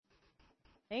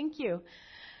Thank you.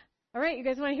 All right, you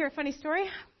guys want to hear a funny story?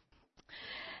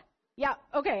 Yeah,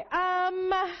 okay.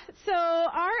 So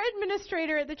our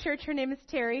administrator at the church, her name is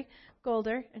Terry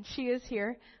Golder, and she is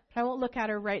here, but I won't look at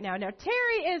her right now. Now,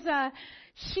 Terry is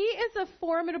a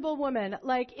formidable woman.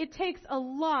 Like, it takes a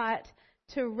lot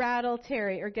to rattle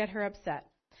Terry or get her upset.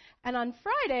 And on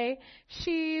Friday,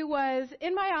 she was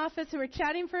in my office, and we're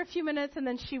chatting for a few minutes, and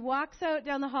then she walks out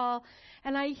down the hall,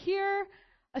 and I hear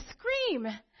a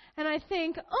scream, and I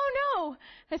think, oh no!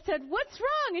 I said, what's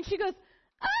wrong? And she goes,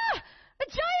 a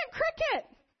giant cricket!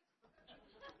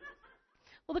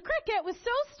 Well, the cricket was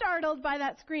so startled by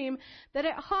that scream that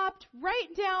it hopped right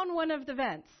down one of the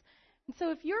vents. And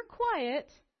so if you're quiet,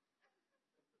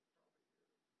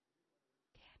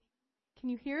 can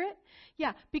you hear it?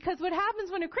 Yeah, because what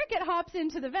happens when a cricket hops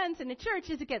into the vents in a church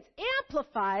is it gets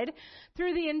amplified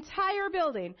through the entire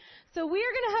building. So we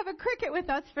are going to have a cricket with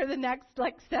us for the next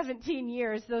 17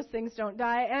 years. Those things don't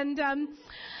die. And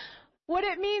what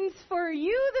it means for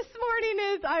you this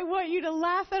morning is I want you to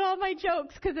laugh at all my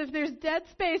jokes, because if there's dead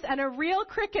space and a real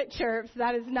cricket chirps,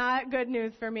 that is not good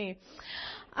news for me.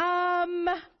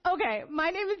 Okay, my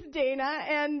name is Dana,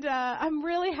 and I'm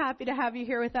really happy to have you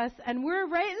here with us. And we're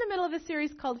right in the middle of a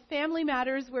series called Family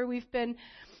Matters, where we've been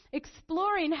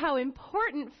exploring how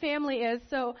important family is.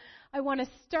 So I want to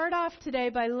start off today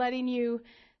by letting you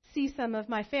see some of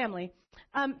my family.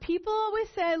 People always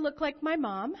say I look like my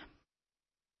mom.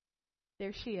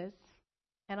 There she is.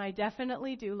 And I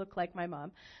definitely do look like my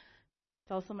mom.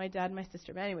 It's also my dad and my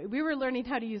sister. But anyway, we were learning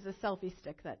how to use a selfie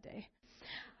stick that day.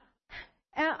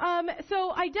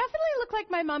 So I definitely look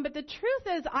like my mom, but the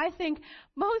truth is I think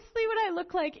mostly what I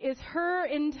look like is her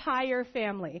entire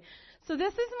family. So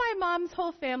this is my mom's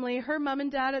whole family, her mom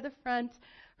and dad at the front,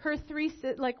 her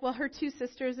her two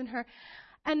sisters and her.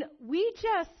 And we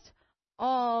just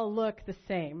all look the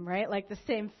same, right? Like the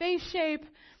same face shape,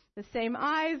 the same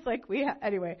eyes,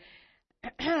 anyway.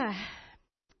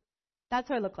 That's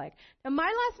what I look like. Now,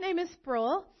 my last name is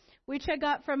Sproul, which I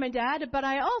got from my dad, but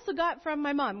I also got from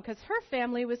my mom, because her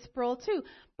family was Sproul too.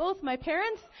 Both my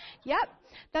parents, yep,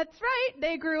 that's right,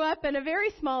 they grew up in a very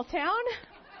small town.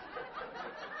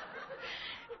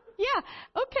 Yeah,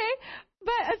 okay,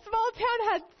 but a small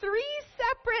town had 3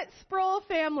 separate Sproul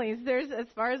families. There's, as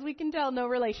far as we can tell, no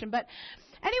relation, but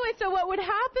anyway, so what would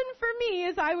happen for me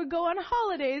is I would go on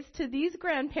holidays to these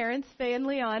grandparents, Faye and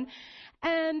Leon,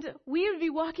 and we would be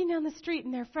walking down the street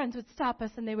and their friends would stop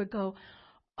us and they would go,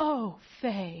 "Oh,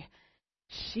 Faye,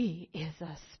 she is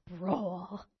a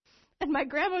Sproul." And my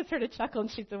grandma would sort of chuckle and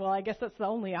she'd say, "Well, I guess that's the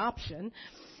only option,"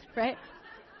 right?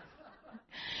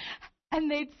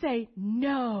 And they'd say,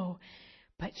 "No,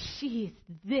 but she's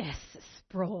this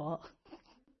Sproul."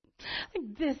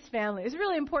 Like this family. It was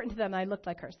really important to them I looked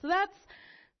like her. So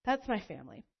that's my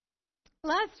family.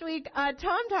 Last week,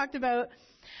 Tom talked about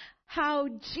how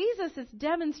Jesus is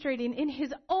demonstrating in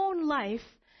his own life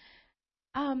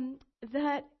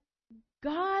that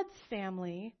God's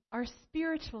family, our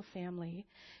spiritual family,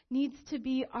 needs to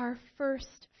be our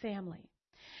first family.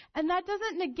 And that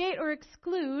doesn't negate or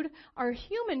exclude our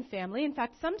human family. In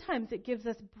fact, sometimes it gives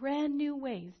us brand new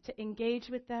ways to engage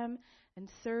with them and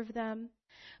serve them.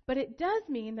 But it does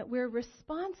mean that we're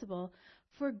responsible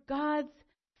for God's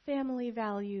family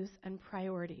values and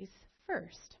priorities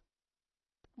first.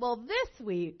 Well, this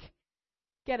week,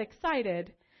 get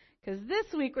excited, because this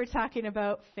week we're talking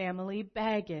about family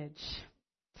baggage.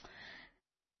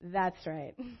 That's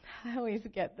right. I always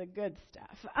get the good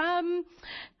stuff.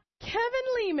 Kevin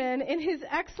Lehman, in his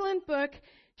excellent book,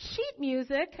 Sheet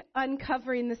Music,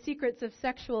 Uncovering the Secrets of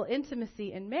Sexual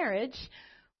Intimacy in Marriage,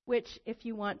 which, if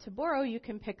you want to borrow, you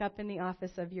can pick up in the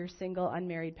office of your single,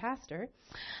 unmarried pastor.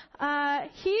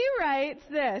 He writes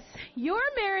this: "Your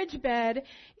marriage bed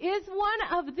is one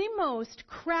of the most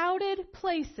crowded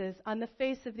places on the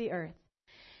face of the earth.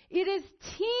 It is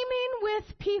teeming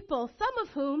with people, some of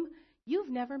whom you've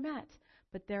never met,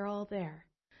 but they're all there.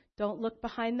 Don't look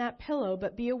behind that pillow,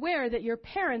 but be aware that your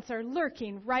parents are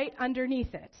lurking right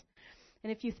underneath it.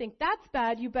 And if you think that's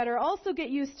bad, you better also get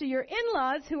used to your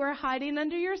in-laws who are hiding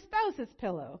under your spouse's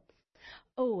pillow.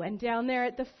 Oh, and down there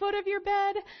at the foot of your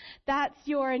bed, that's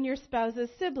your and your spouse's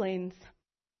siblings.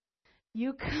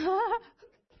 You come..."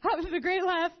 That was a great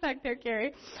laugh back there,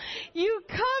 Carrie. "You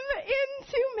come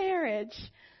into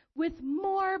marriage with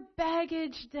more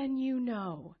baggage than you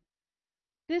know.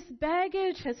 This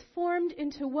baggage has formed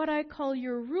into what I call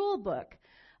your rule book,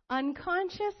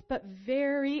 unconscious but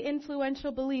very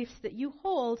influential beliefs that you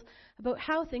hold about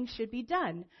how things should be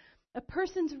done. A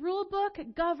person's rule book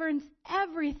governs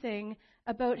everything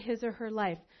about his or her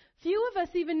life. Few of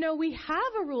us even know we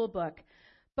have a rule book,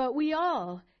 but we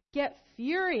all get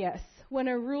furious when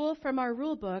a rule from our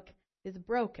rule book is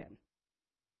broken.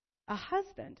 A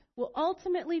husband will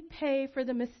ultimately pay for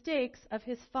the mistakes of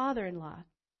his father-in-law,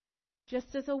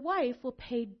 just as a wife will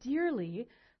pay dearly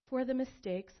for the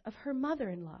mistakes of her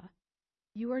mother-in-law.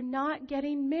 You are not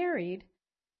getting married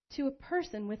to a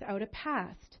person without a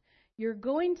past. You're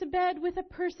going to bed with a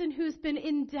person who's been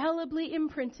indelibly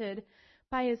imprinted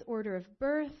by his order of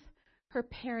birth, her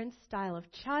parents' style of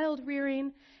child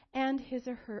rearing, and his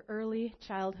or her early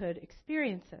childhood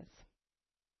experiences.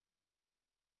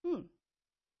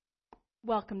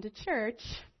 Welcome to church.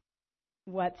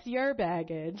 What's your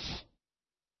baggage?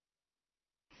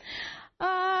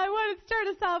 I want to start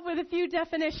us off with a few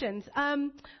definitions.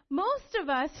 Most of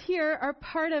us here are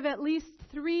part of at least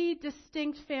 3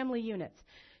 distinct family units.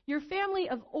 Your family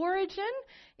of origin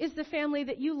is the family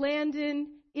that you land in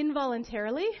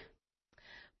involuntarily.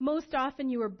 Most often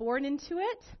you were born into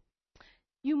it.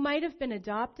 You might have been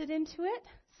adopted into it.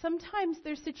 Sometimes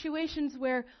there's situations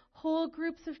where whole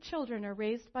groups of children are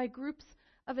raised by groups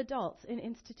of adults in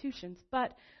institutions.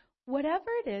 But whatever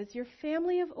it is, your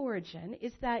family of origin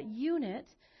is that unit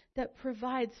that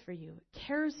provides for you,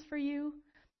 cares for you,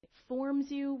 it forms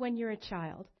you when you're a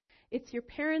child. It's your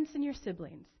parents and your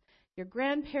siblings, your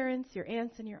grandparents, your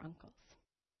aunts and your uncles.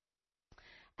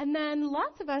 And then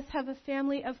lots of us have a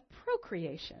family of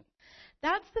procreation.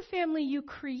 That's the family you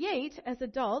create as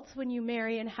adults when you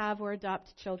marry and have or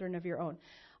adopt children of your own.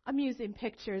 I'm using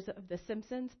pictures of The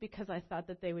Simpsons because I thought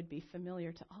that they would be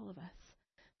familiar to all of us.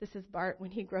 This is Bart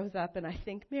when he grows up, and I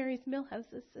think Mary's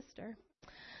Milhouse's sister.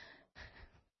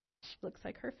 She looks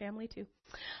like her family, too.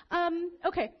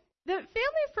 Okay, the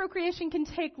family of procreation can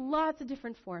take lots of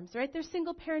different forms, right? There's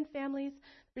single-parent families,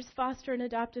 there's foster and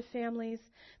adoptive families,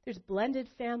 there's blended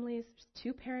families, there's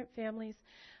two-parent families.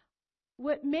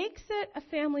 What makes it a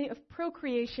family of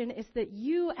procreation is that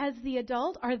you, as the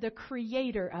adult, are the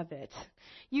creator of it.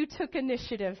 You took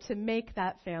initiative to make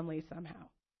that family somehow.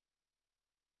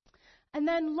 And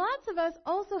then lots of us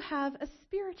also have a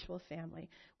spiritual family,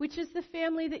 which is the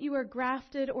family that you are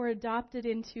grafted or adopted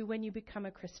into when you become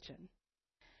a Christian.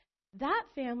 That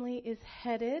family is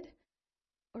headed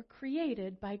or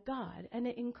created by God, and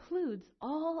it includes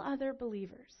all other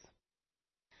believers.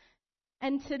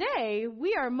 And today,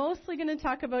 we are mostly going to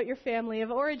talk about your family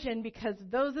of origin because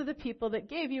those are the people that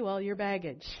gave you all your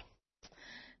baggage.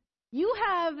 You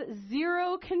have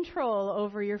zero control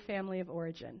over your family of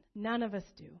origin. None of us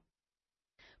do.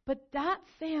 But that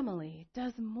family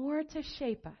does more to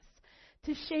shape us,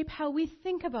 to shape how we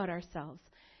think about ourselves,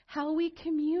 how we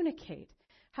communicate,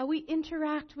 how we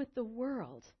interact with the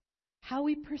world, how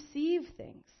we perceive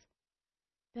things,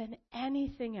 than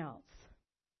anything else.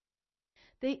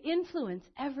 They influence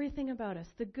everything about us,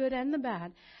 the good and the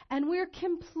bad, and we're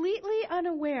completely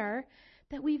unaware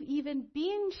that we've even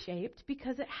been shaped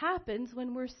because it happens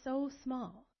when we're so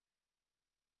small.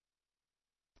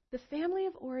 The family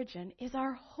of origin is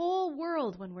our whole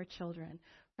world when we're children,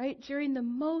 right? During the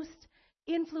most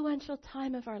influential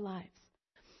time of our lives.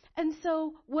 And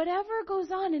so whatever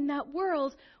goes on in that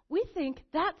world, we think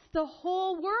that's the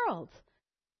whole world.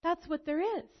 That's what there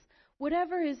is.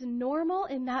 Whatever is normal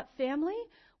in that family,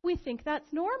 we think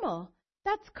that's normal.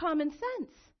 That's common sense.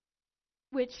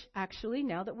 Which actually,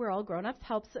 now that we're all grown-ups,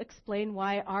 helps explain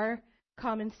why our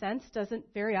common sense doesn't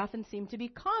very often seem to be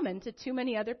common to too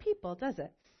many other people, does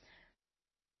it?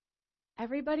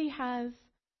 Everybody has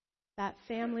that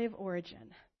family of origin.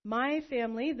 My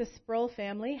family, the Sproul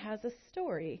family, has a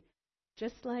story,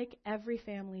 just like every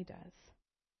family does.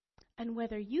 And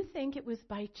whether you think it was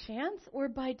by chance or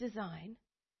by design,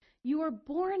 you were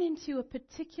born into a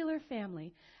particular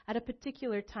family at a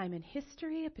particular time in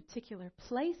history, a particular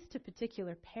place, to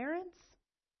particular parents.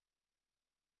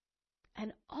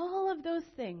 And all of those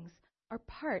things are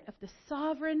part of the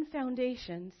sovereign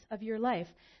foundations of your life.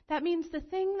 That means the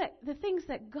things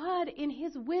that God, in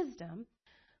His wisdom,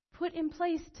 put in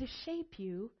place to shape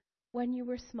you when you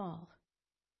were small.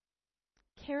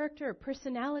 Character or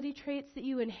personality traits that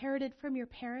you inherited from your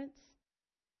parents.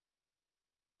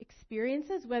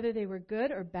 Experiences, whether they were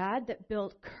good or bad, that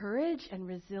built courage and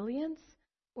resilience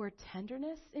or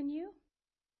tenderness in you.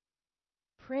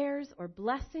 Prayers or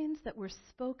blessings that were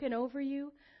spoken over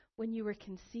you when you were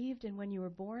conceived and when you were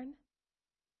born.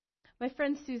 My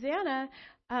friend Susanna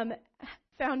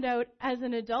found out as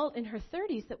an adult in her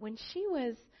 30s that when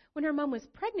her mom was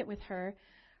pregnant with her,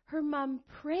 her mom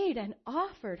prayed and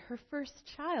offered her first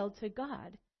child to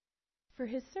God for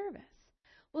His service.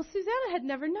 Well, Susanna had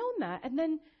never known that, and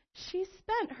then she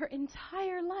spent her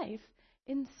entire life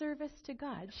in service to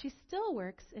God. She still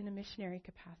works in a missionary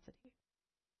capacity.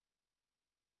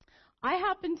 I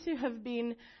happen to have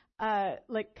been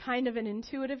like kind of an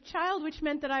intuitive child, which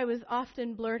meant that I was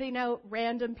often blurting out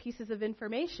random pieces of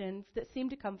information that seemed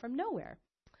to come from nowhere.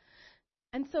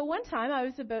 And so one time I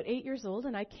was about 8 years old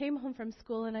and I came home from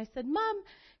school and I said, Mom,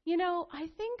 I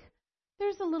think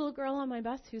there's a little girl on my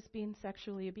bus who's being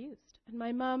sexually abused. And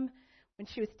my mom, when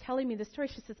she was telling me the story,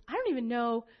 she says, I don't even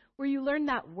know where you learned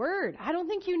that word. I don't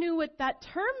think you knew what that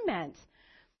term meant.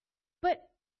 But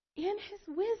in his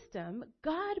wisdom,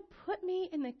 God put me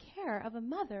in the care of a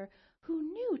mother who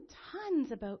knew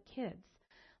tons about kids,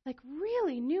 like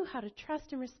really knew how to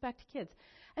trust and respect kids.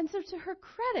 And so to her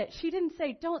credit, she didn't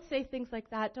say, don't say things like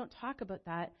that, don't talk about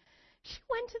that. She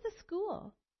went to the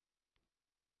school.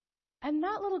 And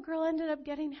that little girl ended up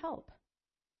getting help.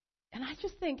 And I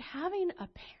just think having a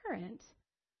parent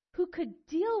who could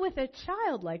deal with a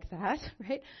child like that,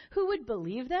 right, who would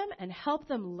believe them and help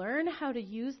them learn how to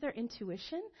use their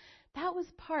intuition, that was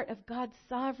part of God's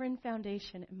sovereign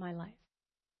foundation in my life.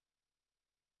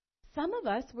 Some of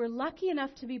us were lucky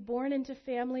enough to be born into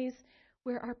families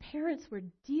where our parents were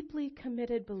deeply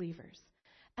committed believers,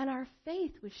 and our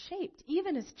faith was shaped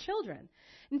even as children.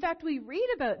 In fact, we read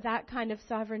about that kind of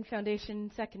sovereign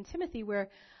foundation in 2 Timothy, where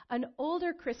an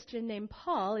older Christian named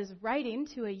Paul is writing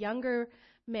to a younger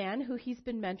man who he's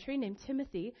been mentoring named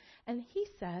Timothy, and he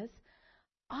says,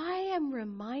 I am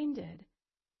reminded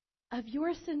of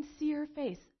your sincere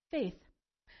faith,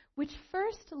 which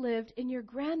first lived in your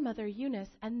grandmother Eunice,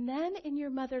 and then in your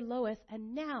mother Lois,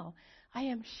 and now, I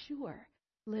am sure,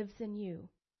 lives in you.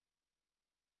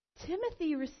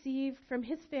 Timothy received from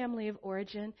his family of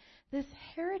origin this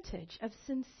heritage of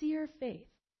sincere faith.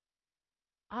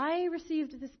 I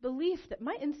received this belief that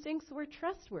my instincts were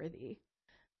trustworthy.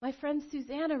 My friend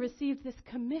Susanna received this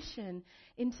commission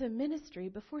into ministry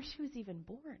before she was even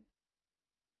born.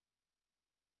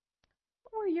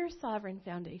 What were your sovereign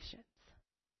foundations?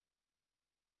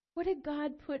 What did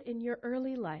God put in your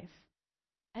early life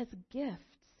as gifts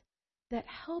that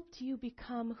helped you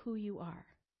become who you are?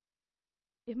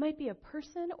 It might be a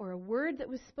person or a word that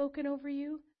was spoken over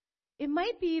you. It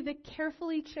might be the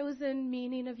carefully chosen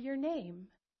meaning of your name.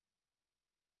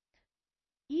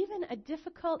 Even a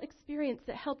difficult experience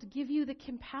that helped give you the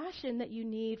compassion that you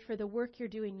need for the work you're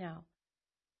doing now.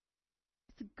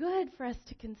 It's good for us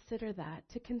to consider that,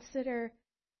 to consider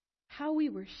how we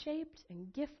were shaped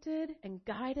and gifted and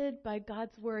guided by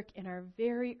God's work in our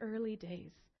very early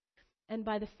days and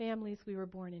by the families we were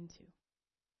born into.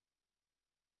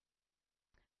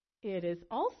 It is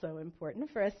also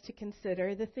important for us to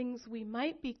consider the things we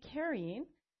might be carrying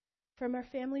from our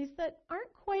families that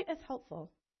aren't quite as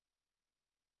helpful.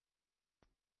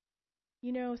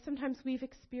 Sometimes we've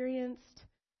experienced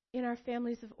in our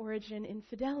families of origin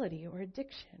infidelity or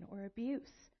addiction or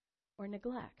abuse or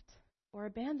neglect or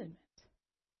abandonment.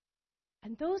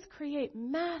 And those create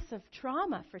massive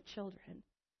trauma for children.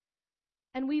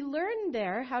 And we learn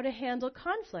there how to handle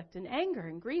conflict and anger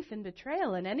and grief and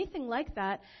betrayal and anything like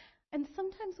that. And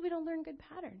sometimes we don't learn good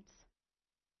patterns.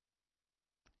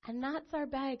 And that's our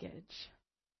baggage.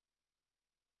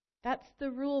 That's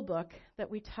the rule book that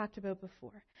we talked about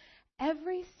before.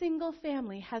 Every single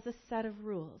family has a set of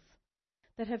rules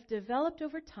that have developed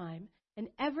over time, and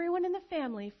everyone in the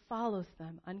family follows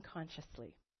them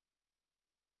unconsciously.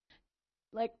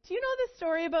 Like, do you know the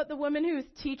story about the woman who's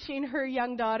teaching her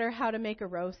young daughter how to make a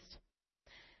roast?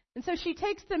 And so she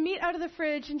takes the meat out of the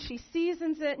fridge and she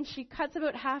seasons it and she cuts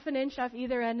about half an inch off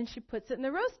either end and she puts it in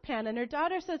the roast pan. And her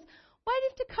daughter says, why do you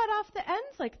have to cut off the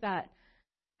ends like that?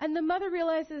 And the mother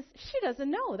realizes she doesn't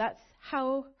know. That's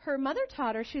how her mother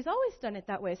taught her. She's always done it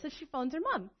that way. So she phones her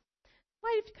mom.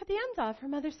 Why do you have to cut the ends off? Her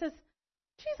mother says,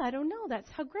 geez, I don't know. That's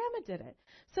how Grandma did it.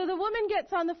 So the woman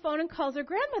gets on the phone and calls her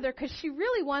grandmother because she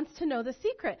really wants to know the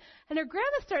secret. And her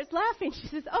grandma starts laughing. She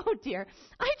says, oh, dear,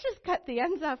 I just cut the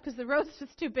ends off because the roast was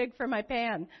too big for my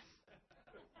pan.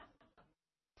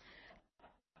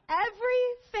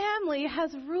 Every family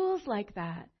has rules like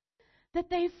that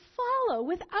they follow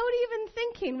without even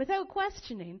thinking, without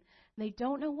questioning. And they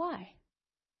don't know why.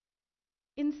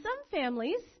 In some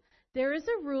families, there is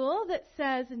a rule that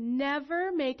says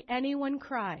never make anyone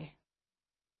cry.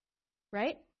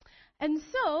 Right? And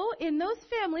so, in those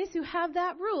families who have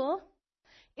that rule,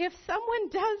 if someone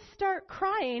does start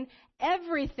crying,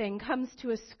 everything comes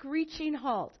to a screeching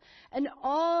halt. And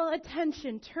all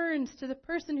attention turns to the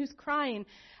person who's crying.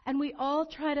 And we all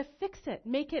try to fix it,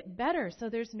 make it better so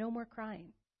there's no more crying.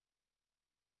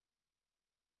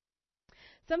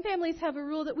 Some families have a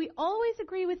rule that we always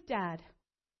agree with Dad.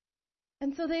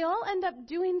 And so they all end up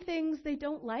doing things they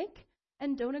don't like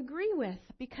and don't agree with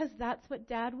because that's what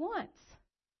Dad wants.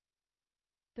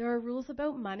 There are rules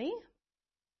about money,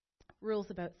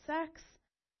 rules about sex,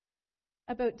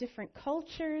 about different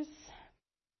cultures,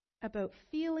 about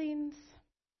feelings,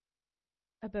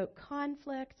 about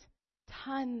conflict,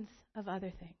 tons of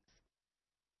other things.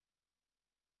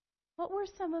 What were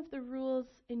some of the rules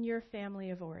in your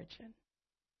family of origin?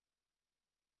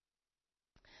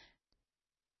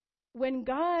 When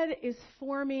God is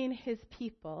forming his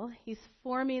people, he's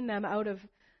forming them out of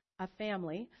a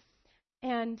family,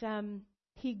 and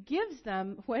he gives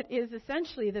them what is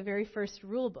essentially the very first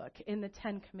rule book in the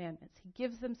Ten Commandments. He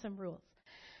gives them some rules.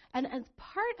 And as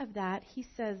part of that, he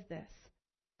says this: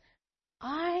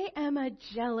 I am a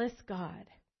jealous God,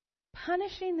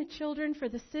 punishing the children for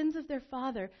the sins of their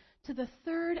father to the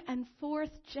third and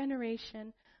fourth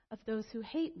generation of those who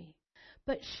hate me,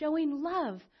 but showing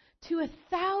love to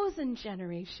 1,000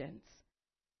 generations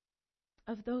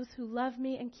of those who love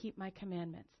me and keep my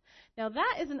commandments. Now,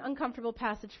 that is an uncomfortable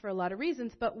passage for a lot of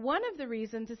reasons, but one of the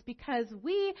reasons is because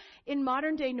we, in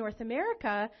modern-day North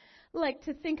America, like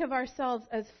to think of ourselves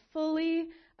as fully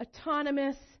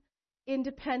autonomous,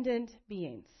 independent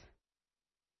beings.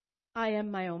 I am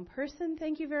my own person,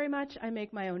 thank you very much. I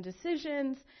make my own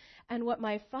decisions, and what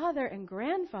my father and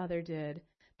grandfather did,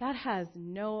 that has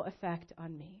no effect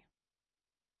on me.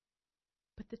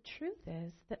 But the truth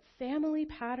is that family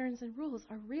patterns and rules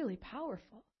are really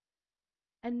powerful.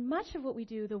 And much of what we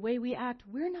do, the way we act,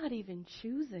 we're not even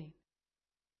choosing.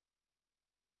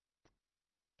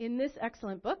 In this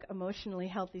excellent book, Emotionally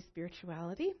Healthy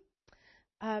Spirituality,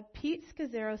 Pete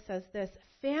Scazzero says this: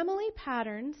 family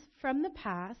patterns from the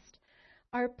past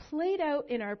are played out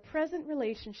in our present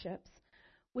relationships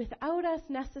without us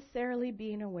necessarily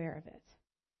being aware of it.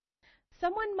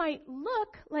 Someone might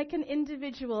look like an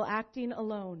individual acting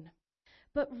alone,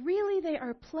 but really they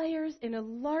are players in a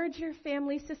larger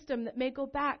family system that may go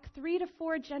back 3 to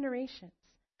 4 generations.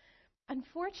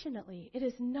 Unfortunately, it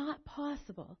is not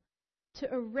possible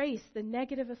to erase the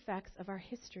negative effects of our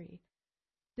history.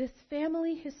 This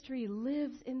family history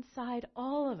lives inside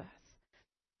all of us,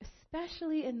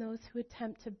 especially in those who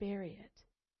attempt to bury it.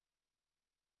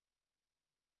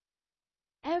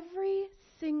 Every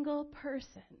single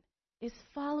person is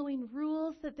following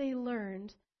rules that they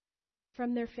learned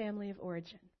from their family of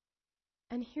origin.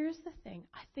 And here's the thing,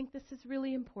 I think this is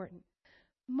really important.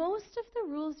 Most of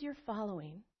the rules you're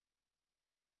following,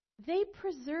 they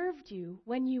preserved you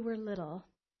when you were little,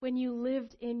 when you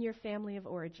lived in your family of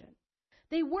origin.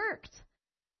 They worked.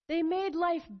 They made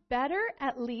life better,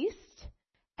 at least,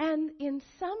 and in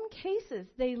some cases,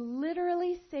 they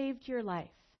literally saved your life.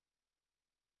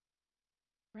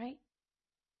 Right?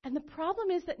 And the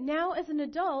problem is that now as an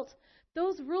adult,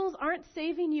 those rules aren't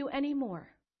saving you anymore.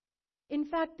 In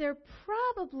fact, they're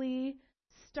probably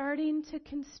starting to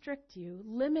constrict you,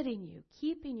 limiting you,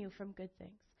 keeping you from good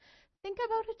things. Think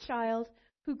about a child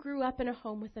who grew up in a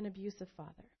home with an abusive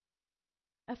father.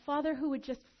 A father who would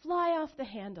just fly off the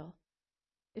handle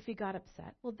if he got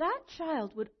upset. Well, that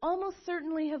child would almost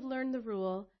certainly have learned the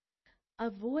rule,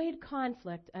 avoid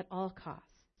conflict at all costs.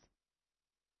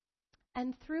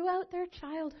 And throughout their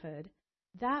childhood,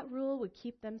 that rule would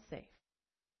keep them safe.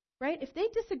 Right? If they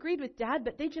disagreed with Dad,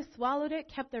 but they just swallowed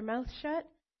it, kept their mouth shut,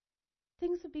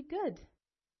 things would be good.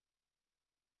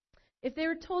 If they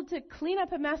were told to clean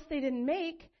up a mess they didn't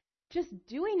make, just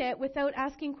doing it without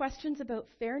asking questions about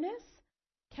fairness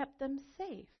kept them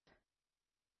safe.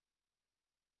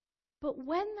 But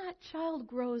when that child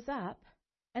grows up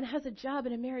and has a job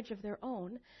and a marriage of their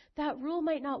own, that rule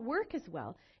might not work as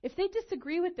well. If they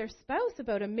disagree with their spouse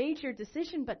about a major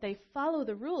decision, but they follow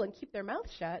the rule and keep their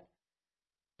mouth shut,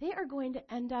 they are going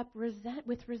to end up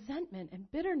with resentment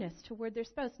and bitterness toward their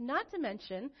spouse. Not to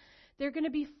mention, they're going to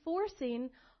be forcing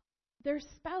their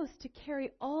spouse to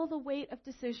carry all the weight of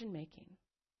decision making.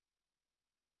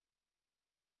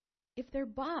 If their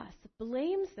boss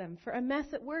blames them for a mess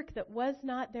at work that was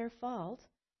not their fault,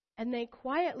 and they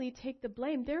quietly take the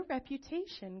blame, their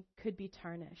reputation could be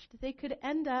tarnished. They could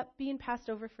end up being passed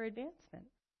over for advancement.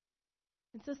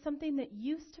 And so something that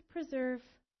used to preserve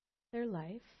their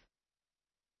life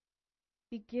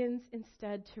begins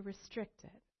instead to restrict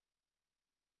it.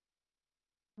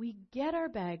 We get our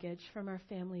baggage from our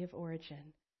family of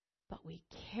origin, but we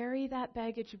carry that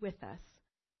baggage with us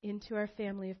into our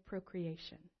family of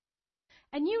procreation.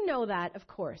 And you know that, of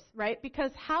course, right?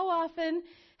 Because how often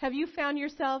have you found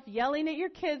yourself yelling at your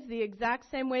kids the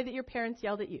exact same way that your parents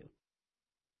yelled at you?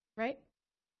 Right?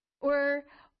 Or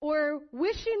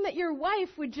wishing that your wife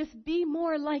would just be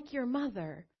more like your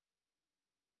mother.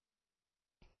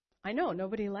 I know,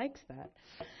 nobody likes that.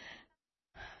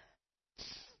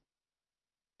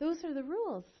 Those are the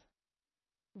rules.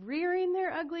 rearing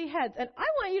their ugly heads. And I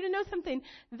want you to know something.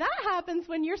 That happens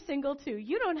when you're single, too.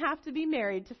 You don't have to be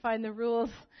married to find the rules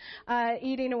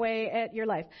eating away at your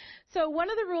life. So one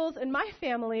of the rules in my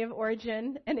family of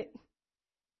origin, and it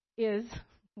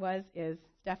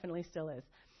definitely still is.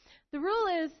 The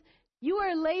rule is, you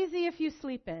are lazy if you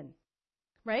sleep in,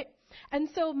 right? And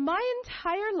so my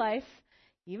entire life,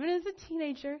 even as a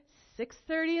teenager,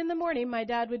 6:30 in the morning, my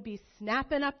dad would be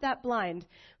snapping up that blind.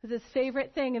 It was his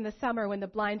favorite thing in the summer when the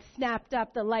blind snapped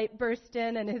up, the light burst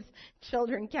in, and his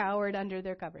children cowered under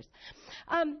their covers.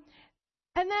 And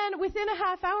then within a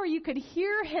half hour, you could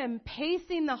hear him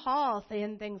pacing the hall,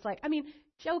 saying things like,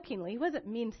 jokingly, he wasn't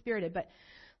mean-spirited, but,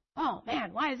 "Oh,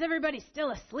 man, why is everybody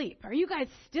still asleep? Are you guys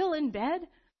still in bed?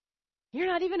 You're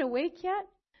not even awake yet?"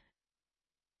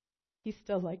 He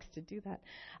still likes to do that.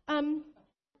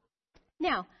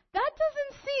 Now, that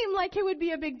doesn't seem like it would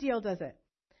be a big deal, does it?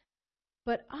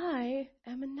 But I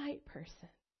am a night person.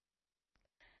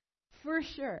 For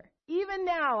sure. Even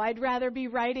now, I'd rather be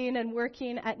writing and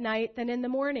working at night than in the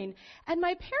morning. And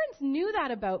my parents knew that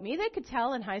about me. They could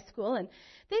tell in high school, and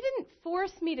they didn't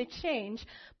force me to change.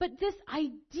 But this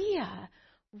idea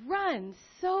runs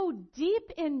so deep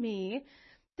in me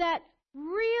that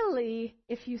really,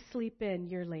 if you sleep in,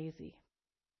 you're lazy.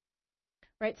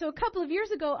 Right? So a couple of years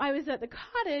ago, I was at the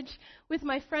cottage with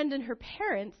my friend and her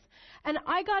parents, and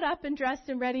I got up and dressed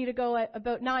and ready to go at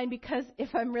about 9 because,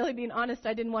 if I'm really being honest,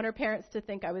 I didn't want her parents to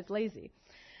think I was lazy.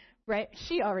 Right?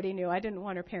 She already knew. I didn't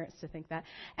want her parents to think that.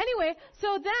 Anyway,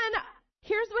 so then,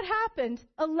 here's what happened.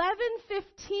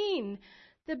 11:15,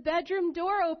 the bedroom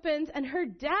door opens, and her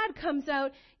dad comes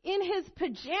out in his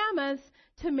pajamas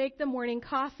to make the morning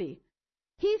coffee.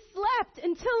 He slept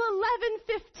until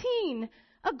 11:15.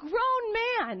 A grown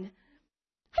man.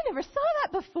 I never saw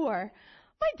that before.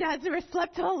 My dad's never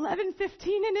slept till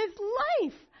 11:15 in his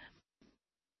life.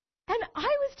 And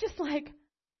I was just like,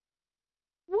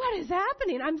 what is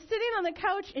happening? I'm sitting on the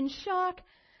couch in shock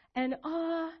and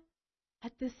awe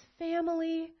at this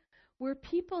family where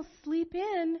people sleep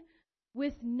in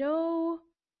with no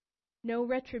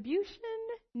retribution,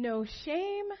 no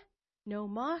shame, no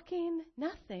mocking,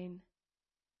 nothing.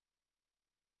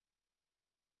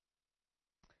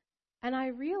 And I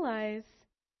realize,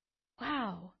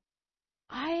 wow,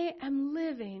 I am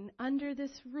living under this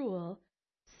rule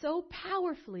so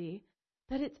powerfully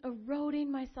that it's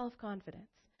eroding my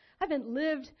self-confidence. I haven't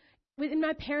lived in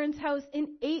my parents' house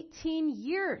in 18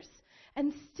 years.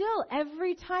 And still,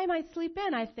 every time I sleep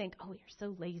in, I think, oh, you're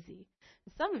so lazy.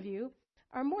 And some of you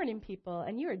are morning people,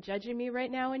 and you are judging me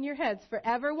right now in your heads for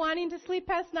ever wanting to sleep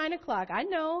past 9 o'clock. I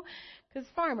know, because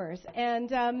farmers.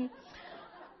 And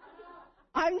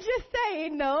I'm just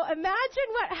saying, though, imagine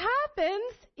what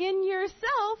happens in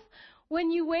yourself when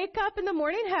you wake up in the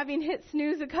morning having hit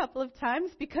snooze a couple of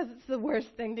times because it's the worst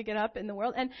thing to get up in the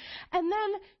world. And then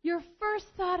your first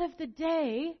thought of the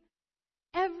day,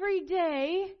 every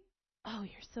day, oh,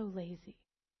 you're so lazy.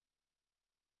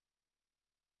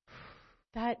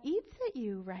 That eats at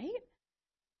you, right?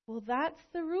 Well, that's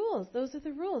the rules. Those are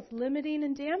the rules, limiting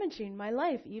and damaging my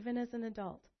life, even as an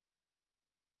adult.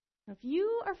 If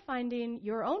you are finding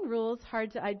your own rules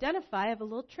hard to identify, I have a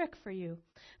little trick for you.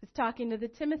 I was talking to the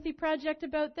Timothy Project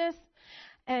about this,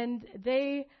 and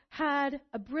they had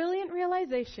a brilliant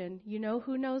realization. You know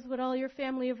who knows what all your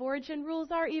family of origin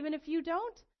rules are, even if you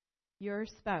don't? Your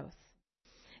spouse.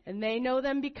 And they know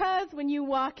them because when you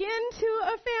walk into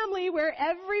a family where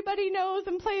everybody knows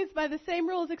and plays by the same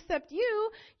rules except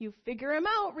you figure them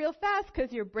out real fast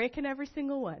because you're breaking every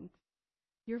single one.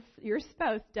 Your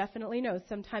spouse definitely knows.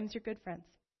 Sometimes you're good friends.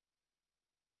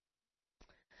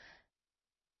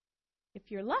 If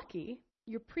you're lucky,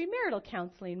 your premarital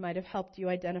counseling might have helped you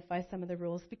identify some of the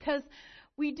rules, because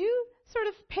we do sort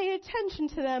of pay attention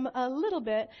to them a little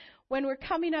bit when we're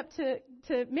coming up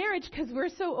to marriage, because we're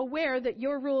so aware that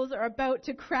your rules are about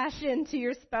to crash into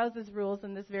your spouse's rules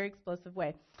in this very explosive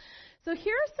way. So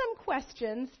here are some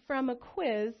questions from a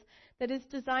quiz that is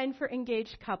designed for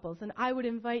engaged couples. And I would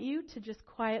invite you to just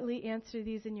quietly answer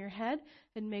these in your head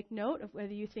and make note of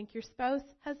whether you think your spouse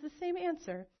has the same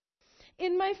answer.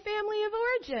 In my family of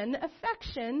origin,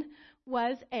 affection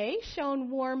was A, shown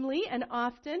warmly and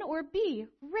often, or B,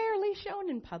 rarely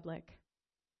shown in public.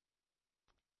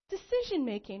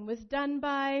 Decision-making was done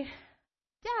by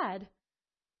Dad,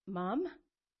 Mom,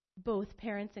 both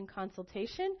parents in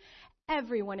consultation,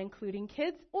 everyone, including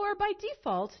kids, or by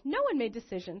default, no one made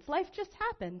decisions. Life just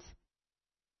happened.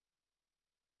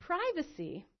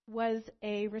 Privacy was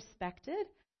A, respected,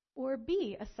 or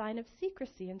B, a sign of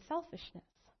secrecy and selfishness.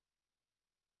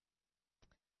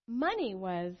 Money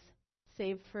was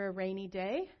saved for a rainy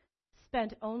day,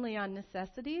 spent only on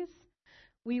necessities,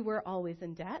 We were always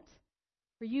in debt.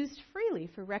 Were used freely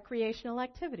for recreational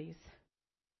activities.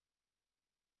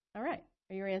 All right.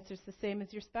 Are your answers the same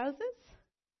as your spouse's?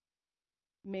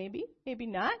 Maybe, maybe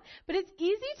not. But it's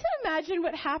easy to imagine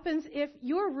what happens if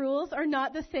your rules are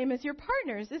not the same as your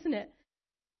partner's, isn't it?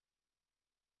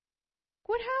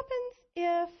 What happens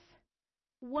if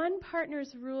one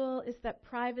partner's rule is that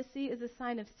privacy is a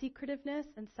sign of secretiveness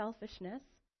and selfishness,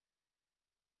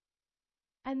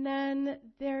 and then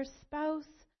their spouse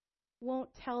won't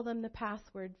tell them the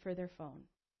password for their phone?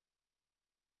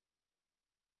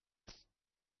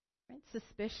 Right?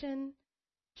 Suspicion,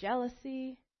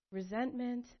 jealousy,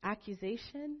 resentment,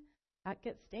 accusation, that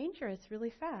gets dangerous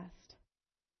really fast.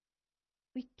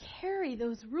 We carry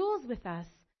those rules with us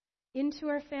into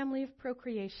our family of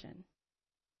procreation.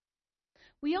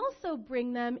 We also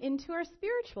bring them into our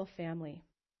spiritual family,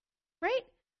 right?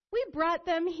 We brought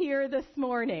them here this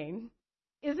morning.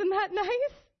 Isn't that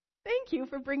nice? Thank you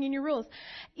for bringing your rules.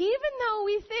 Even though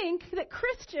we think that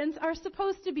Christians are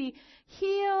supposed to be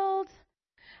healed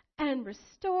and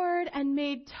restored and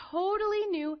made totally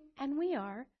new, and we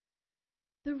are,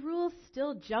 the rules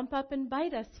still jump up and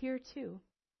bite us here too.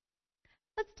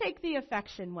 Let's take the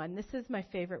affection one. This is my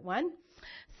favorite one.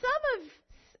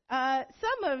 I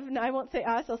won't say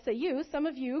us, I'll say you. Some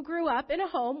of you grew up in a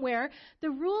home where the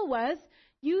rule was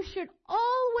you should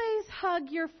always hug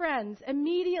your friends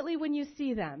immediately when you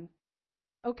see them.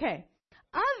 Okay.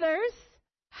 Others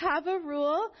have a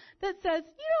rule that says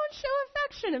you don't show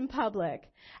affection in public.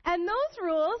 And those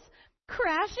rules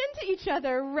crash into each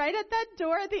other right at that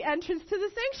door at the entrance to the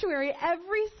sanctuary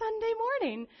every Sunday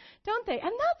morning, don't they?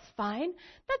 And that's fine.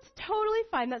 That's totally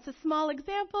fine. That's a small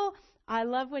example. I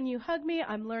love when you hug me.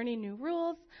 I'm learning new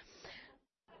rules.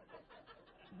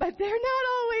 But they're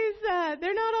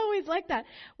not always like that.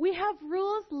 We have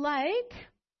rules like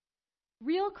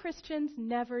real Christians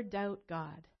never doubt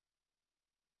God.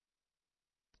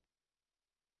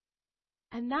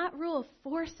 And that rule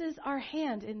forces our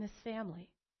hand in this family.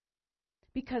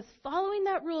 Because following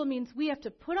that rule means we have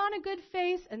to put on a good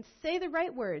face and say the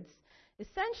right words.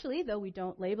 Essentially, though we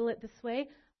don't label it this way,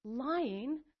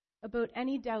 lying about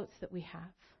any doubts that we have.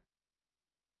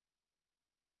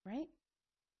 Right?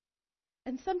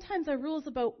 And sometimes our rules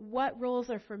about what roles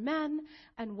are for men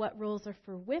and what roles are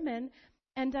for women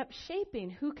end up shaping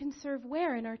who can serve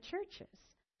where in our churches.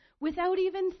 Without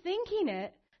even thinking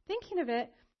of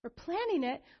it, or planning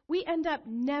it, we end up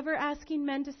never asking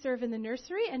men to serve in the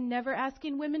nursery and never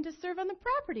asking women to serve on the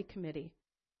property committee.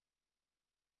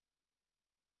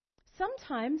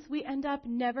 Sometimes we end up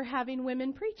never having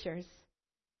women preachers.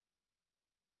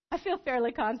 I feel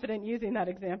fairly confident using that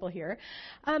example here.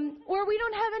 Or we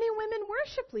don't have any women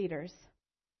worship leaders.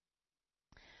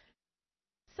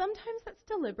 Sometimes that's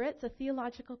deliberate, it's a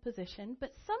theological position,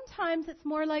 but sometimes it's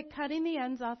more like cutting the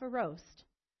ends off a roast.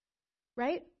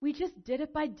 Right? We just did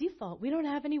it by default. We don't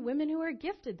have any women who are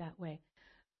gifted that way.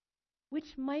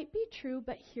 Which might be true,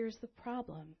 but here's the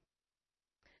problem.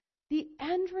 The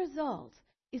end result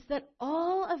is that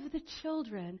all of the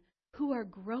children who are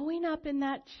growing up in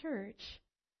that church,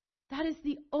 that is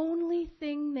the only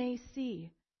thing they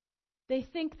see. They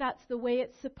think that's the way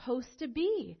it's supposed to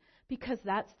be, because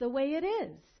that's the way it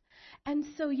is. And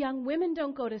so young women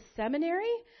don't go to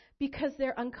seminary because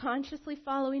they're unconsciously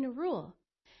following a rule.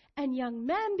 And young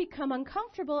men become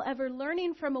uncomfortable ever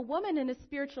learning from a woman in a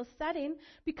spiritual setting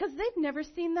because they've never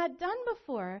seen that done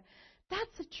before.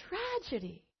 That's a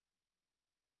tragedy.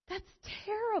 That's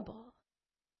terrible.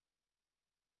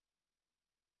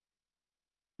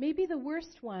 Maybe the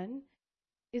worst one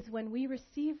is when we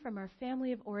receive from our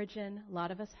family of origin, a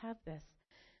lot of us have this,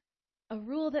 a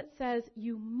rule that says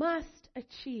you must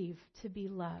achieve to be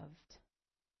loved.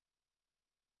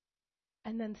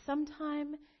 And then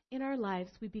sometime in our lives,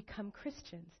 we become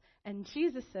Christians. And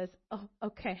Jesus says, oh,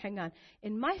 okay, hang on.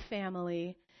 In my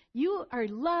family, you are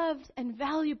loved and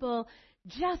valuable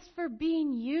just for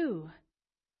being you,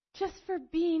 just for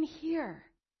being here.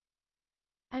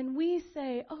 And we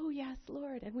say, oh, yes,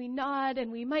 Lord. And we nod,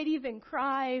 and we might even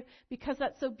cry because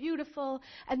that's so beautiful.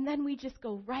 And then we just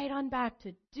go right on back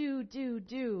to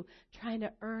do, trying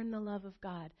to earn the love of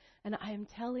God. And I am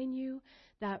telling you,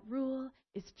 that rule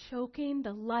is choking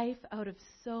the life out of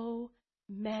so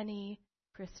many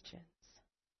Christians.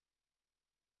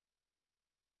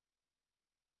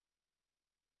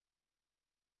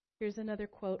 Here's another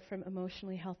quote from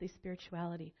Emotionally Healthy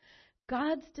Spirituality.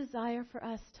 God's desire for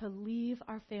us to leave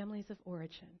our families of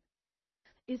origin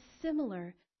is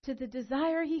similar to the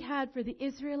desire he had for the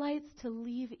Israelites to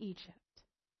leave Egypt.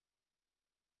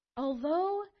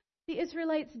 Although The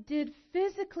Israelites did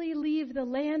physically leave the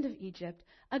land of Egypt.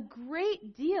 A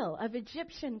great deal of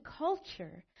Egyptian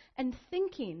culture and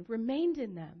thinking remained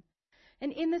in them.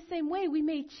 And in the same way, we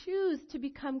may choose to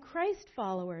become Christ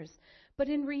followers, but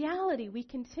in reality, we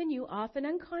continue, often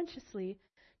unconsciously,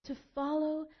 to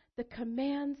follow the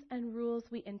commands and rules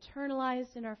we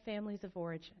internalized in our families of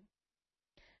origin.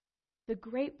 The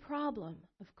great problem,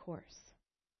 of course,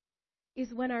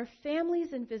 is when our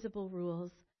family's invisible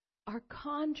rules are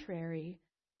contrary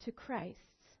to Christ's,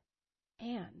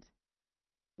 and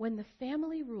when the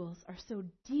family rules are so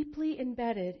deeply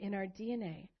embedded in our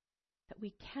DNA that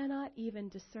we cannot even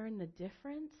discern the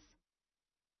difference,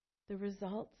 the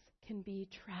results can be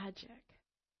tragic.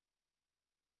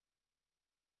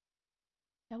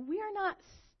 Now, we are not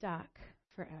stuck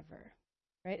forever,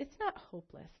 right? It's not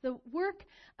hopeless. The work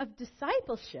of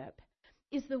discipleship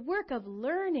is the work of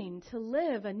learning to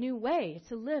live a new way,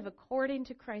 to live according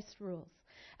to Christ's rules.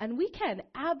 And we can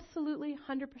absolutely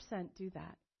 100% do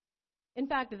that. In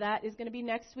fact, that is going to be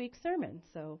next week's sermon,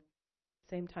 so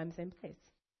same time, same place.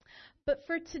 But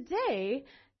for today,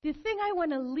 the thing I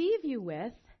want to leave you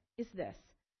with is this.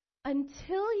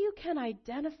 Until you can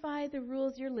identify the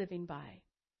rules you're living by,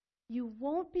 you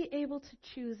won't be able to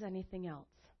choose anything else.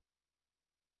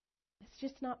 It's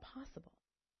just not possible.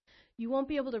 You won't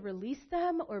be able to release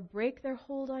them or break their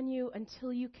hold on you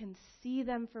until you can see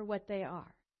them for what they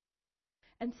are.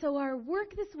 And so our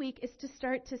work this week is to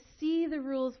start to see the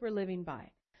rules we're living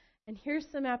by. And here's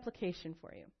some application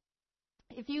for you.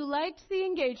 If you liked the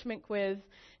engagement quiz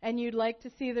and you'd like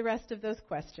to see the rest of those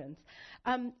questions,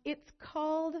 it's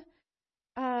called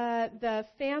the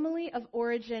Family of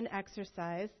Origin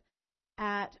Exercise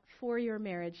at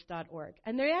foryourmarriage.org.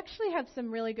 And they actually have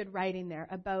some really good writing there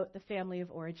about the family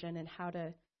of origin and how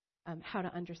to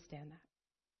understand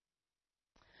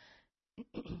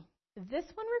that. This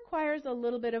one requires a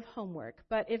little bit of homework,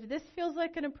 but if this feels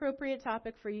like an appropriate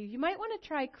topic for you, you might want to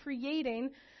try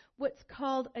creating what's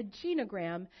called a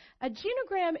genogram. A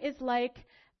genogram is like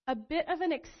a bit of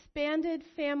an expanded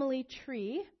family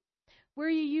tree where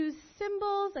you use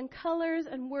symbols and colors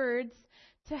and words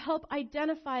to help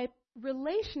identify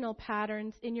relational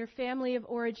patterns in your family of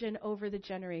origin over the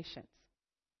generations.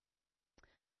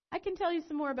 I can tell you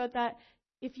some more about that.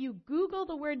 If you Google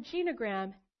the word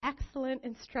genogram, excellent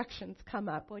instructions come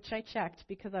up, which I checked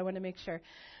because I want to make sure.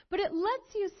 But it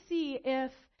lets you see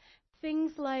if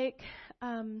things like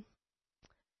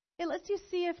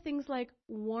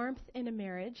warmth in a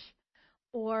marriage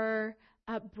or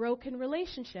broken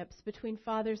relationships between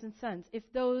fathers and sons, if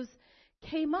those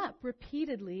came up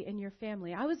repeatedly in your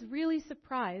family. I was really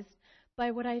surprised by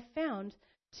what I found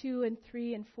 2 and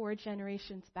 3 and 4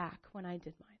 generations back when I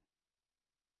did mine.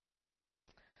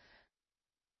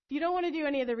 If you don't want to do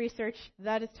any of the research,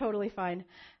 that is totally fine.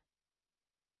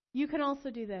 You can also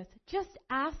do this. Just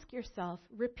ask yourself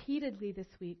repeatedly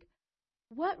this week,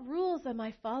 what rules am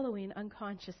I following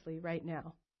unconsciously right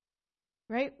now?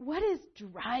 Right? What is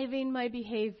driving my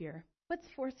behavior? What's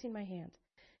forcing my hand?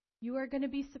 You are going to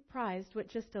be surprised what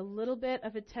just a little bit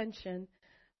of attention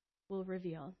will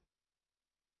reveal.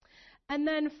 And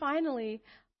then finally,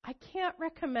 I can't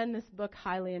recommend this book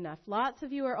highly enough. Lots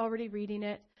of you are already reading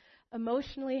it.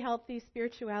 Emotionally Healthy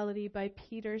Spirituality by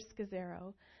Peter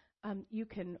Scazzero. You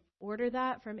can order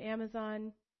that from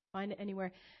Amazon, find it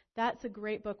anywhere. That's a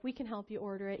great book. We can help you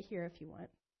order it here if you want.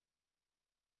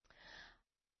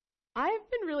 I've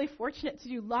been really fortunate to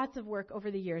do lots of work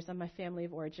over the years on my family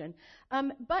of origin.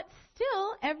 But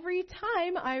still, every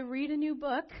time I read a new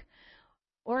book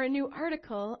or a new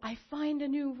article, I find a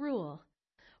new rule.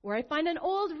 Or I find an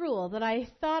old rule that I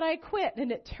thought I quit,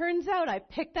 and it turns out I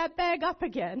picked that bag up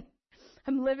again.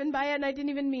 I'm living by it, and I didn't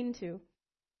even mean to.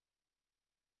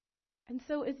 And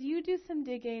so as you do some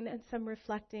digging and some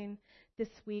reflecting this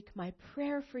week, my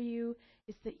prayer for you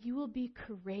is that you will be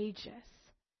courageous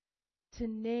to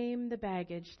name the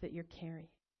baggage that you're carrying.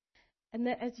 And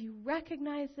that as you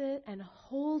recognize it and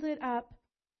hold it up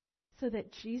so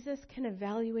that Jesus can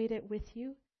evaluate it with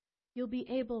you, you'll be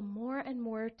able more and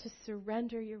more to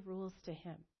surrender your rules to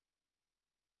Him.